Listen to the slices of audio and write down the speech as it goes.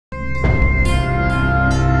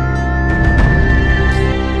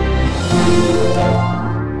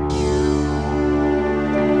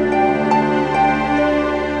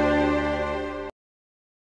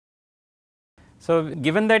So,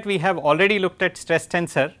 given that we have already looked at stress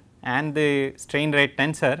tensor and the strain rate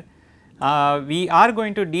tensor, we are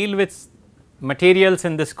going to deal with materials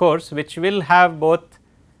in this course which will have both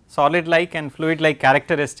solid like and fluid like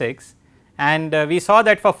characteristics, and we saw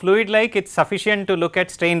that for fluid like it is sufficient to look at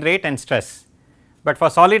strain rate and stress, but for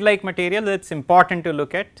solid like material it is important to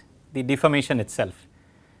look at the deformation itself.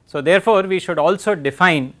 So, therefore, we should also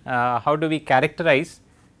define how do we characterize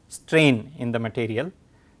strain in the material.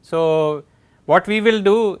 So, what we will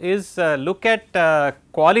do is look at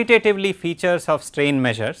qualitatively features of strain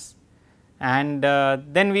measures, and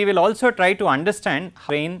then we will also try to understand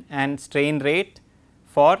strain and strain rate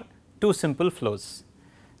for two simple flows.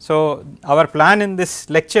 So, our plan in this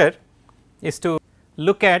lecture is to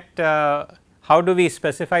look at how do we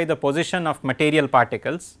specify the position of material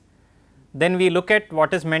particles, then we look at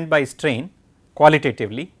what is meant by strain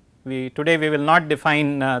qualitatively. Today we will not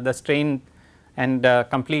define the strain and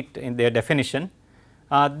complete in their definition,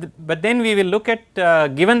 but then we will look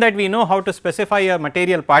at given that we know how to specify a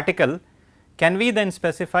material particle, can we then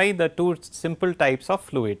specify the two simple types of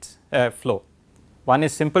fluids flow. One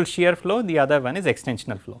is simple shear flow, the other one is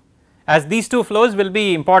extensional flow, as these two flows will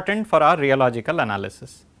be important for our rheological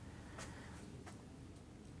analysis.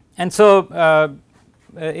 And so,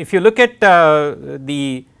 if you look at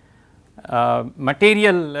the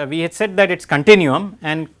material, we had said that it is continuum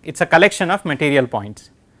and it is a collection of material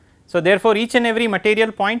points. So, therefore, each and every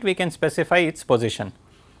material point we can specify its position,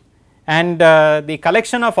 and the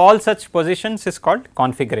collection of all such positions is called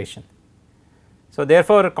configuration. So,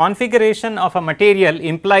 therefore, configuration of a material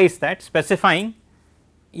implies that specifying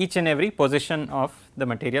each and every position of the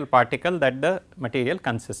material particle that the material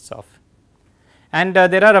consists of. And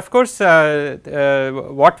there are of course,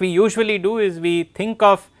 what we usually do is we think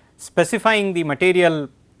of specifying the material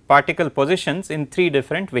particle positions in three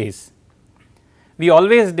different ways. We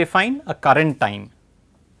always define a current time,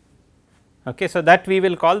 okay, so that we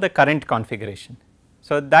will call the current configuration.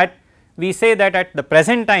 So, that we say that at the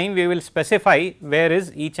present time we will specify where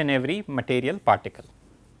is each and every material particle,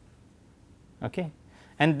 okay.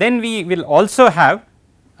 And then we will also have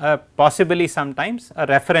possibly sometimes a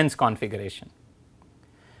reference configuration.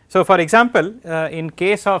 So, for example, in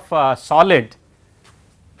case of solid,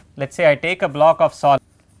 let us say I take a block of solid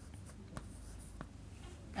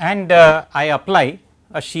and I apply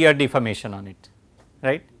a shear deformation on it,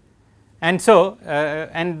 right. And so,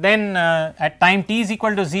 and then at time t is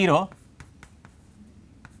equal to 0,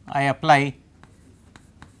 I apply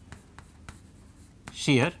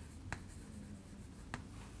shear,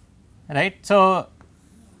 right. So,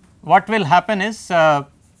 what will happen is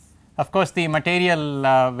of course, the material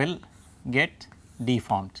will get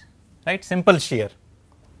deformed, right, simple shear.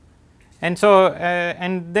 And so,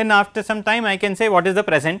 and then after some time I can say what is the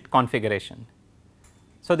present configuration.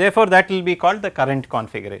 So, therefore, that will be called the current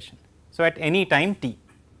configuration. So, at any time t,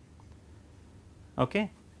 okay.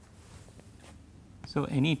 So,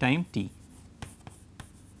 any time t.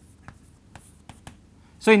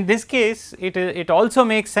 So, in this case it also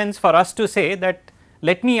makes sense for us to say that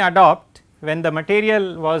let me adopt when the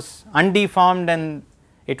material was undeformed and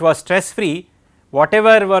it was stress free,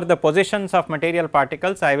 whatever were the positions of material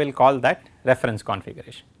particles I will call that reference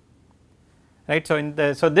configuration, right. So, in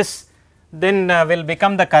the this then will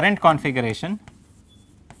become the current configuration,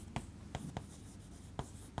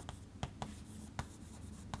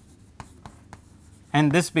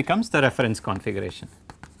 and this becomes the reference configuration.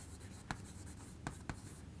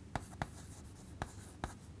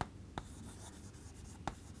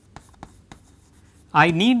 I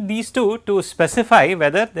need these two to specify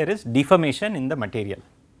whether there is deformation in the material,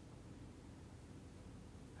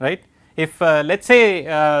 right. If let us say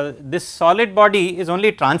this solid body is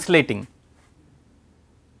only translating,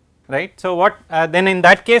 right. So, what then in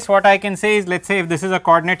that case what I can say is, let us say if this is a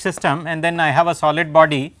coordinate system and then I have a solid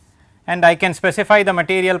body and I can specify the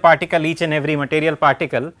material particle, each and every material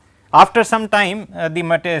particle, after some time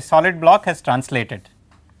the solid block has translated.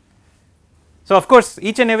 So, of course,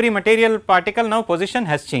 each and every material particle now position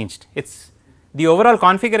has changed, it is the overall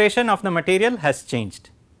configuration of the material has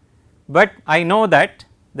changed, but I know that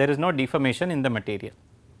there is no deformation in the material,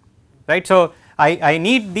 right. So, I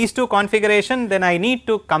need these two configuration, then I need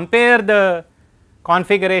to compare the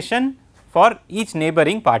configuration for each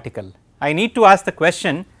neighboring particle. I need to ask the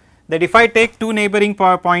question that if I take two neighboring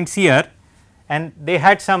points here and they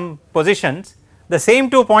had some positions, the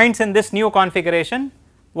same 2 points in this new configuration,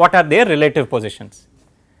 what are their relative positions,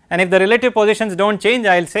 and if the relative positions do not change,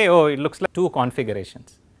 I will say, oh, it looks like two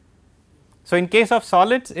configurations. So, in case of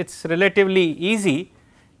solids it is relatively easy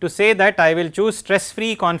to say that I will choose stress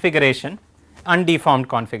free configuration, undeformed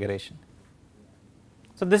configuration.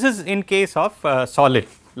 So, this is in case of solid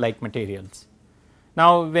like materials.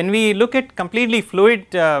 Now, when we look at completely fluid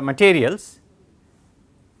materials,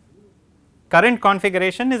 current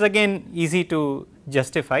configuration is again easy to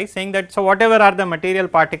justify, saying that, so whatever are the material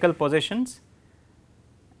particle positions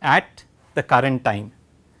at the current time.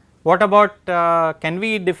 What about can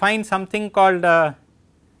we define something called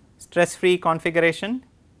stress free configuration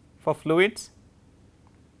for fluids?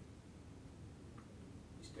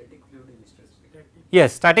 Static fluid is stress free.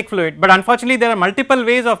 Yes, static fluid, but unfortunately there are multiple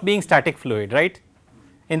ways of being static fluid, right.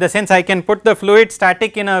 In the sense I can put the fluid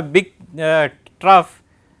static in a big trough,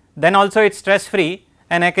 then also it is stress free,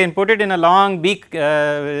 and I can put it in a long big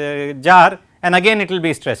jar and again it will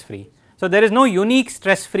be stress free. So, there is no unique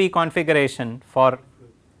stress free configuration for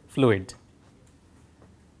fluid.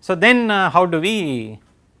 So, then how do we,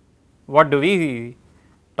 what do we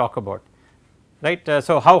talk about, right.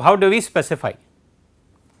 So, how do we specify?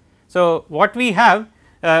 So, what we have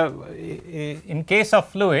in case of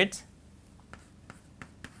fluids,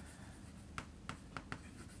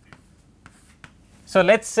 so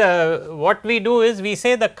let us what we do is we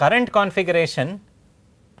say the current configuration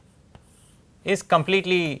is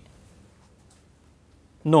completely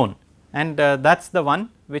known, and that is the one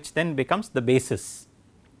which then becomes the basis,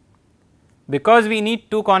 because we need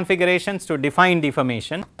two configurations to define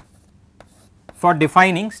deformation for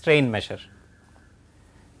defining strain measure.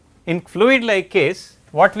 In fluid like case,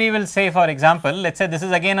 what we will say, for example, let us say this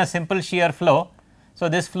is again a simple shear flow. So,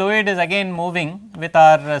 this fluid is again moving with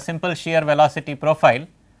our simple shear velocity profile.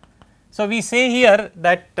 So, we say here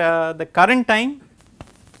that the current time,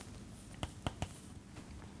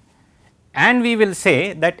 and we will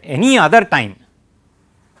say that any other time,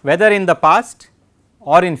 whether in the past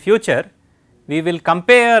or in future, we will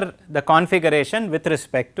compare the configuration with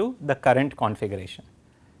respect to the current configuration,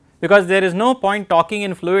 because there is no point talking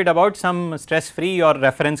in fluid about some stress free or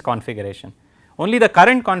reference configuration. Only the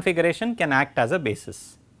current configuration can act as a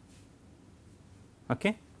basis.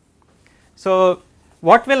 Okay. So,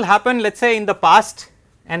 what will happen, let us say in the past,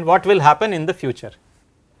 and what will happen in the future.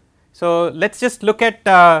 So, let us just look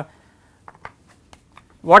at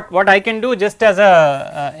what I can do just as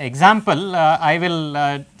a example. I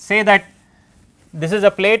will say that this is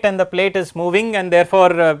a plate and the plate is moving, and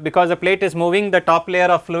therefore, because the plate is moving, the top layer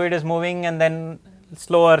of fluid is moving, and then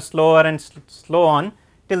slower and slow on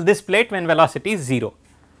till this plate when velocity is 0.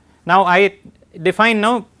 Now, I define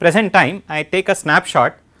now present time, I take a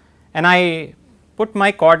snapshot and I put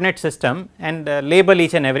my coordinate system and label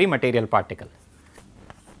each and every material particle.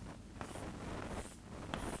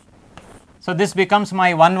 So, this becomes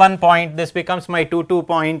my 1 point, this becomes my 2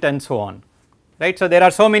 point, and so on, right. So, there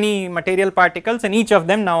are so many material particles and each of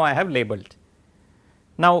them now I have labeled.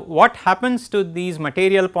 Now, what happens to these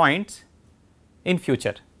material points in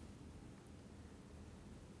future?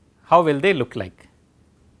 How will they look like?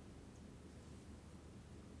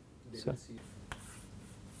 So,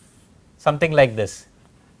 something like this.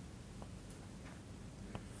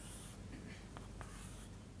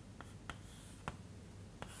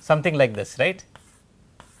 Something like this, right.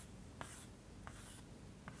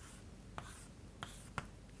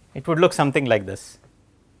 It would look something like this.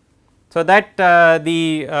 So, that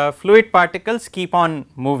the fluid particles keep on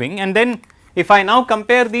moving, and then if I now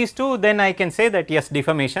compare these two, then I can say that yes,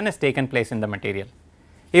 deformation has taken place in the material.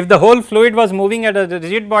 If the whole fluid was moving at a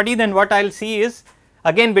rigid body, then what I will see is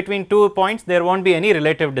again between 2 points there will not be any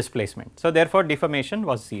relative displacement. So, therefore, deformation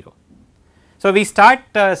was 0. So, we start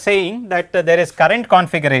saying that there is current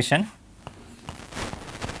configuration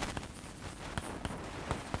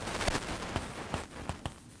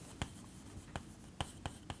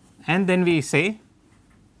and then we say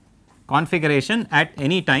configuration at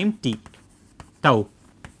any time t, tau,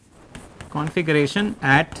 configuration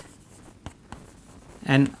at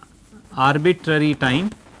an arbitrary time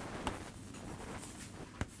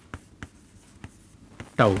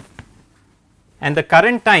tau, and the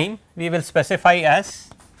current time we will specify as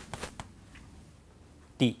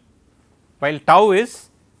t, while tau is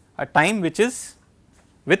a time which is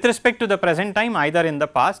with respect to the present time either in the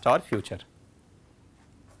past or future.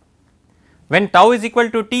 When tau is equal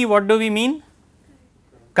to t, what do we mean?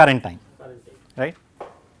 Current time, right.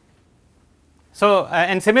 So,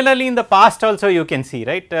 and similarly in the past also you can see,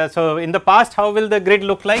 right. So, in the past how will the grid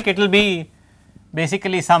look like? It will be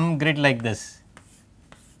basically some grid like this.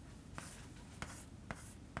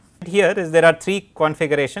 Here is there are 3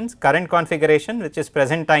 configurations: current configuration which is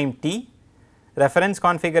present time t, reference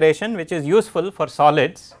configuration which is useful for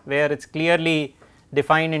solids where it is clearly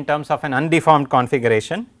defined in terms of an undeformed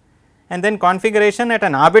configuration, and then configuration at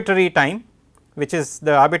an arbitrary time, which is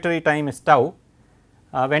the arbitrary time is tau.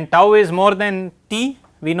 When tau is more than t,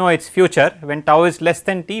 we know it is future, when tau is less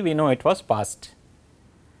than t we know it was past.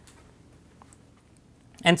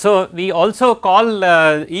 And so, we also call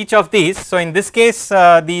each of these. So, in this case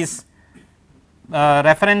these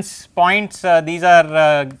reference points, these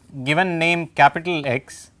are given name capital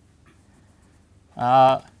X.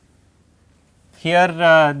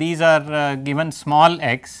 Here these are given small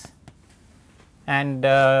x, and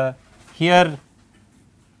here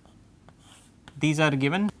these are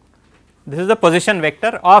given. This is the position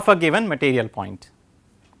vector of a given material point.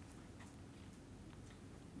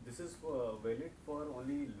 This is valid for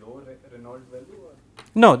only low Reynolds value, or?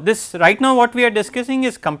 No, this right now what we are discussing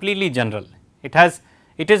is completely general.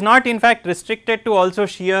 It is not in fact restricted to also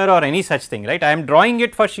shear or any such thing, right. I am drawing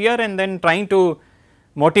it for shear and then trying to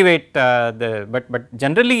motivate but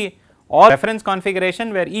generally all reference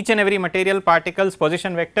configuration where each and every material particle's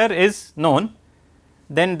position vector is known,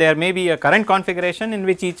 then there may be a current configuration in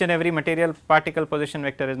which each and every material particle position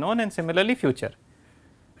vector is known, and similarly future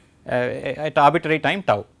at arbitrary time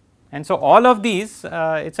tau. And so, all of these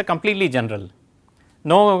it is a completely general,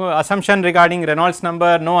 no assumption regarding Reynolds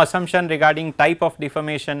number, no assumption regarding type of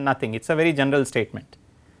deformation, nothing, it is a very general statement.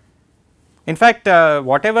 In fact,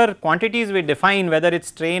 whatever quantities we define, whether it is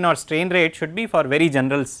strain or strain rate, should be for very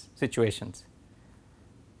general situations.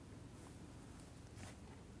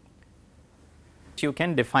 You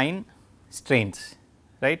can define strains,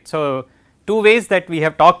 right. So, two ways that we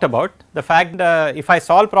have talked about, the fact if I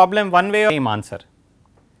solve problem one way, same answer,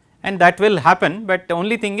 and that will happen, but the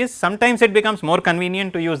only thing is sometimes it becomes more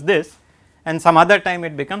convenient to use this and some other time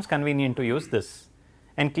it becomes convenient to use this.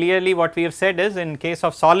 And clearly what we have said is, in case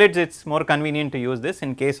of solids it is more convenient to use this,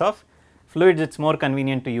 in case of fluids it is more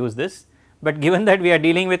convenient to use this, but given that we are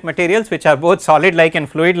dealing with materials which are both solid like and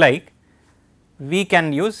fluid like, we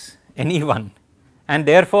can use any one. And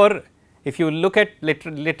therefore, if you look at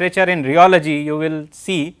literature in rheology, you will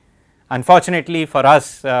see, unfortunately for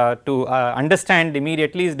us to understand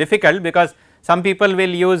immediately is difficult, because some people will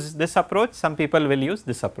use this approach, some people will use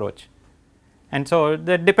this approach. And so,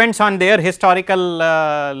 that depends on their historical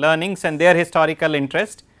learnings and their historical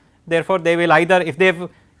interest. Therefore, they will either, if they have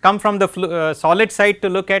come from the solid side to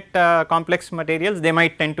look at complex materials, they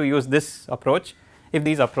might tend to use this approach if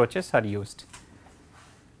these approaches are used.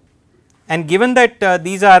 And given that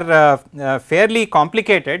these are fairly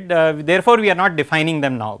complicated, therefore, we are not defining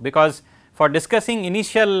them now, because for discussing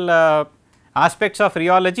initial aspects of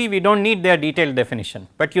rheology we do not need their detailed definition,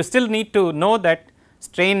 but you still need to know that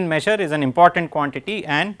strain measure is an important quantity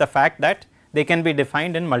and the fact that they can be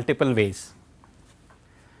defined in multiple ways.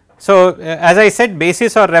 So, as I said,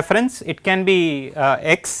 basis or reference, it can be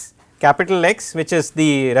X, capital X, which is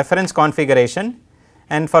the reference configuration,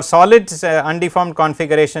 and for solids undeformed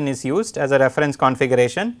configuration is used as a reference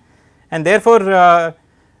configuration, and therefore,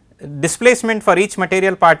 displacement for each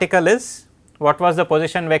material particle is what was the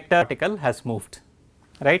position vector particle has moved,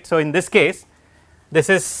 right. So, in this case this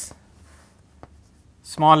is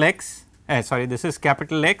small x, this is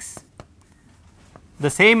capital X, the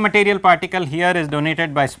same material particle here is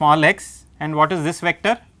donated by small x, and what is this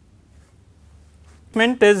vector?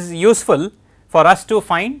 Is useful for us to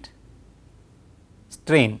find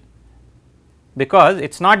strain, because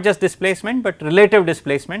it is not just displacement, but relative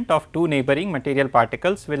displacement of two neighboring material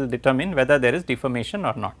particles will determine whether there is deformation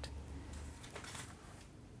or not.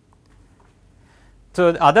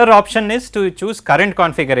 So, the other option is to choose current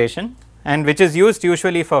configuration, and which is used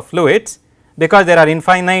usually for fluids, because there are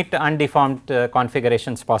infinite undeformed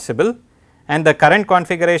configurations possible, and the current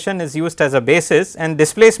configuration is used as a basis, and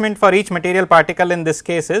displacement for each material particle in this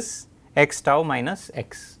case is x tau minus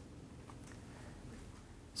x.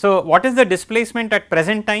 So, what is the displacement at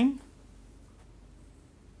present time?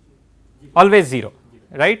 Always 0,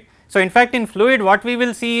 right. So, in fact, in fluid what we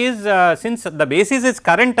will see is since the basis is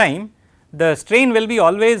current time, the strain will be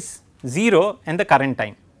always 0 and the current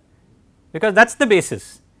time, because that is the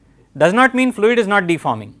basis, does not mean fluid is not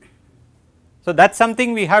deforming. So, that is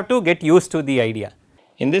something we have to get used to the idea.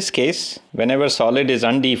 In this case, whenever solid is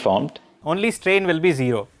undeformed, only strain will be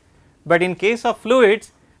 0, but in case of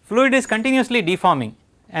fluids, fluid is continuously deforming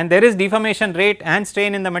and there is deformation rate and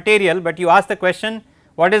strain in the material, but you ask the question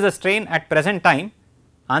what is the strain at present time,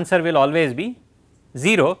 answer will always be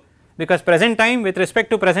 0, because present time with respect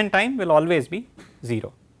to present time will always be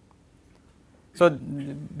 0. So,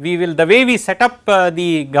 we will, the way we set up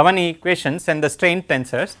the Gavani equations and the strain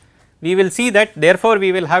tensors, we will see that therefore,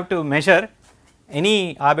 we will have to measure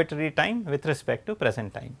any arbitrary time with respect to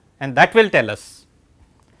present time, and that will tell us.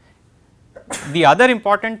 The other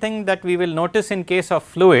important thing that we will notice in case of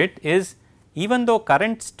fluid is, even though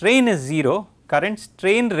current strain is 0, current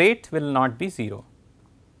strain rate will not be 0.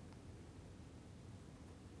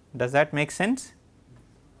 Does that make sense?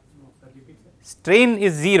 Strain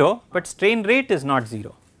is 0, but strain rate is not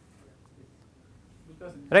 0,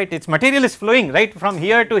 right. Its material is flowing right from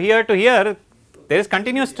here to here to here, there is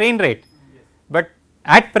continuous strain rate, but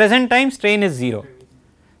at present time strain is 0.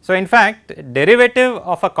 So, in fact, derivative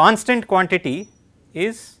of a constant quantity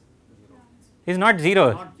is not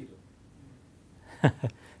 0.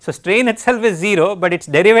 So, strain itself is 0, but its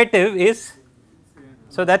derivative is,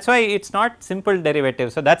 so that is why it is not simple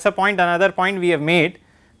derivative. So, that is a point, another point we have made,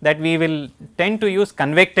 that we will tend to use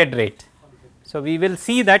convected rate. So, we will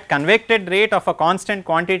see that convected rate of a constant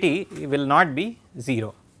quantity will not be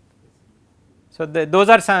 0. So, those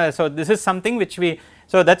are some, so this is something which we,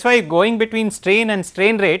 so that is why going between strain and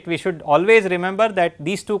strain rate we should always remember that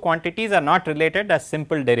these two quantities are not related as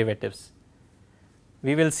simple derivatives.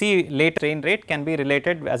 We will see later strain rate can be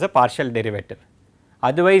related as a partial derivative,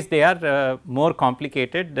 otherwise they are more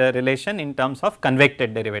complicated relation in terms of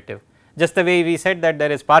convected derivative. Just the way we said that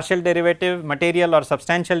there is partial derivative, material or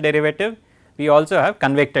substantial derivative, we also have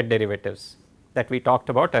convected derivatives that we talked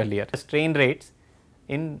about earlier, strain rates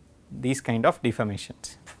in these kind of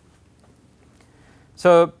deformations.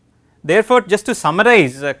 So, therefore, just to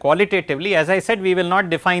summarize qualitatively, as I said, we will not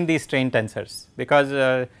define these strain tensors,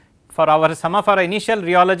 because for some of our initial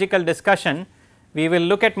rheological discussion we will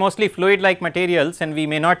look at mostly fluid like materials and we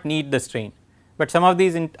may not need the strain, but some of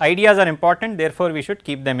these ideas are important, therefore, we should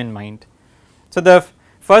keep them in mind. So, the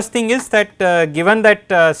first thing is that given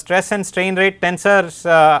that stress and strain rate tensors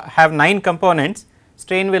have 9 components,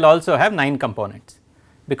 strain will also have 9 components,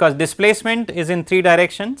 because displacement is in 3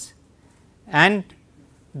 directions and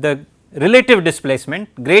the relative displacement,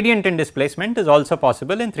 gradient in displacement is also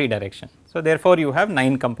possible in 3 directions. So, therefore, you have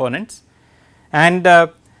 9 components, and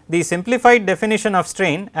the simplified definition of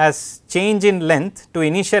strain as change in length to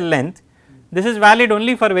initial length, this is valid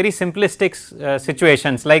only for very simplistic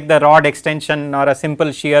situations like the rod extension or a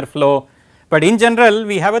simple shear flow, but in general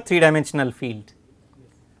we have a 3-dimensional field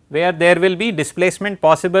where there will be displacement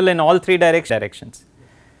possible in all 3 directions.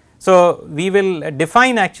 So, we will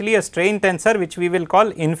define actually a strain tensor which we will call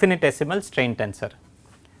infinitesimal strain tensor,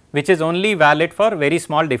 which is only valid for very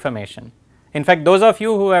small deformation. In fact, those of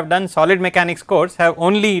you who have done solid mechanics course have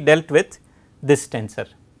only dealt with this tensor,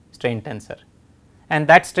 strain tensor, and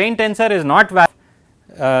that strain tensor is not valid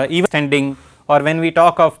even extending or when we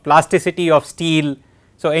talk of plasticity of steel.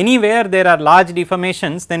 So, anywhere there are large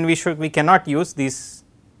deformations, then we cannot use this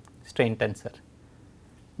strain tensor,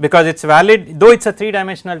 because it is valid, though it is a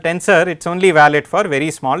 3-dimensional tensor, it is only valid for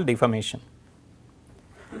very small deformation.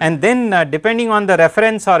 And then depending on the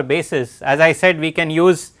reference or basis, as I said, we can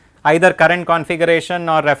use either current configuration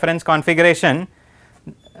or reference configuration.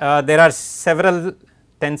 There are several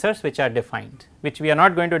tensors which are defined, which we are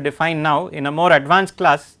not going to define now. In a more advanced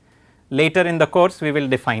class later in the course we will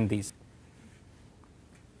define these.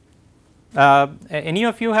 Any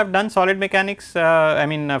of you have done solid mechanics, I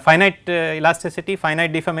mean finite elasticity,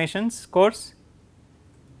 finite deformations course,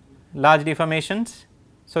 large deformations.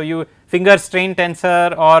 So, you finger strain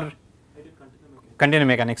tensor or continuum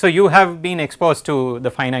mechanics. So, you have been exposed to the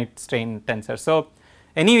finite strain tensor. So,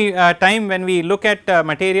 any time when we look at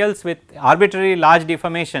materials with arbitrary large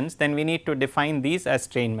deformations, then we need to define these as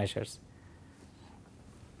strain measures.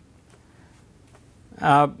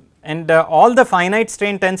 And all the finite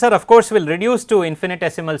strain tensor of course will reduce to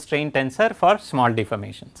infinitesimal strain tensor for small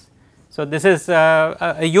deformations. So, this is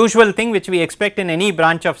a usual thing which we expect in any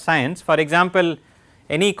branch of science. For example,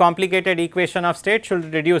 any complicated equation of state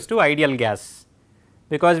should reduce to ideal gas,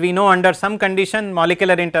 because we know under some condition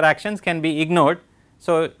molecular interactions can be ignored.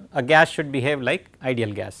 So, a gas should behave like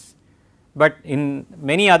ideal gas, but in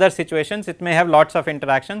many other situations it may have lots of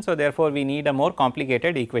interactions. So, therefore, we need a more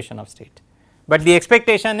complicated equation of state, but the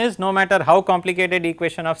expectation is no matter how complicated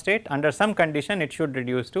equation of state, under some condition it should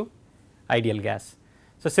reduce to ideal gas.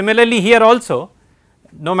 So, similarly here also,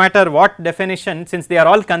 no matter what definition, since they are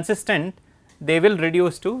all consistent, they will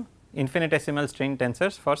reduce to infinitesimal strain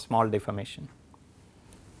tensors for small deformation.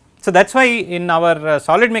 So, that is why in our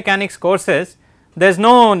solid mechanics courses there is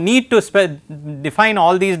no need to define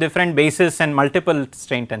all these different bases and multiple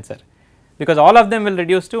strain tensor, because all of them will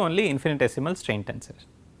reduce to only infinitesimal strain tensor.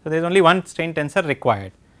 So, there is only one strain tensor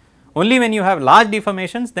required. Only when you have large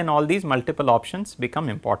deformations, then all these multiple options become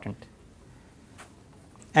important.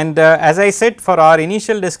 And as I said, for our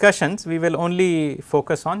initial discussions we will only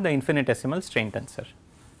focus on the infinitesimal strain tensor.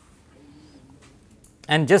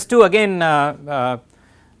 And just to again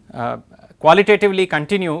qualitatively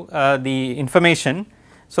continue the information.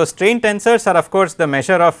 So, strain tensors are of course the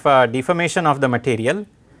measure of deformation of the material.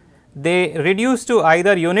 They reduce to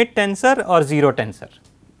either unit tensor or 0 tensor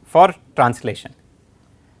for translation.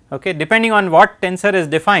 okay, depending on what tensor is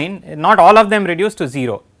defined, not all of them reduce to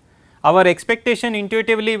 0. Our expectation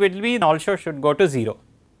intuitively will be also should go to 0,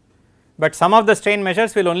 but some of the strain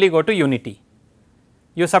measures will only go to unity.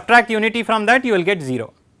 You subtract unity from that, you will get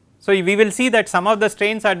 0. So, we will see that some of the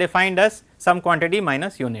strains are defined as some quantity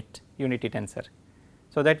minus unity tensor,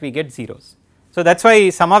 so that we get zeros. So, that is why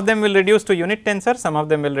some of them will reduce to unit tensor, some of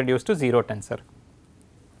them will reduce to 0 tensor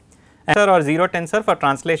or 0 tensor for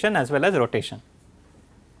translation as well as rotation.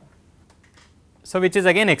 So, which is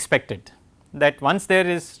again expected, that once there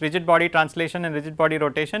is rigid body translation and rigid body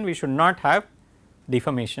rotation, we should not have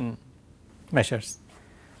deformation measures.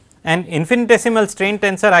 And infinitesimal strain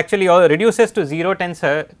tensor actually reduces to 0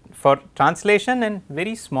 tensor for translation and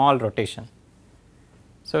very small rotation.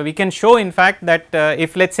 So, we can show in fact that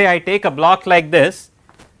if let us say I take a block like this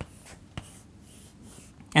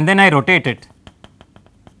and then I rotate it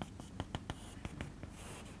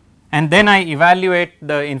and then I evaluate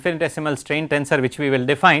the infinitesimal strain tensor which we will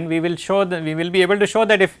define, we will show that we will be able to show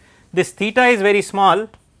that if this theta is very small,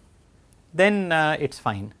 then it is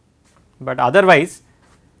fine, but otherwise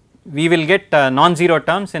we will get non-zero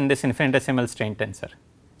terms in this infinitesimal strain tensor.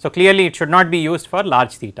 So, clearly it should not be used for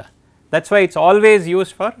large theta, that is why it is always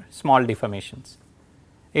used for small deformations.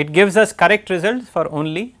 It gives us correct results for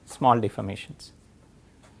only small deformations.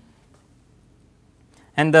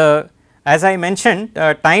 And as I mentioned,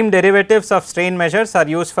 time derivatives of strain measures are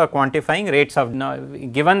used for quantifying rates of,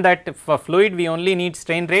 given that for fluid we only need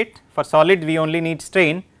strain rate, for solid we only need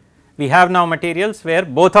strain, we have now materials where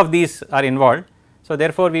both of these are involved. So,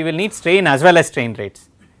 therefore, we will need strain as well as strain rates.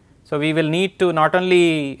 So, we will need to not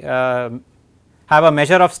only have a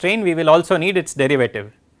measure of strain, we will also need its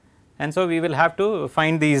derivative, and so we will have to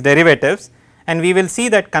find these derivatives, and we will see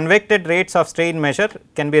that convected rates of strain measure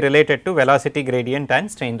can be related to velocity gradient and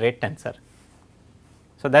strain rate tensor.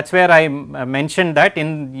 So, that is where I mentioned that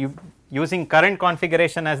in using current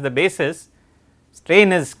configuration as the basis,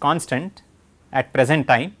 strain is constant at present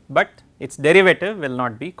time, but its derivative will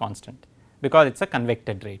not be constant because it is a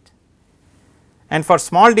convected rate. And for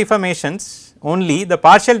small deformations only the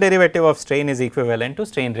partial derivative of strain is equivalent to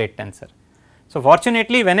strain rate tensor. So,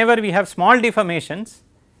 fortunately whenever we have small deformations,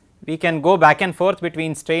 we can go back and forth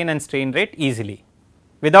between strain and strain rate easily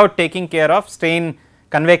without taking care of strain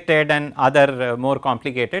convected and other more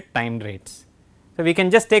complicated time rates. So, we can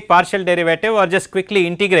just take partial derivative or just quickly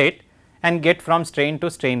integrate and get from strain to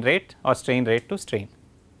strain rate or strain rate to strain.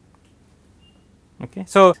 Okay.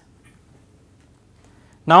 So,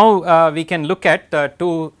 now we can look at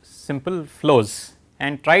two simple flows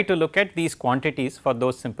and try to look at these quantities for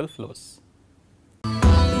those simple flows.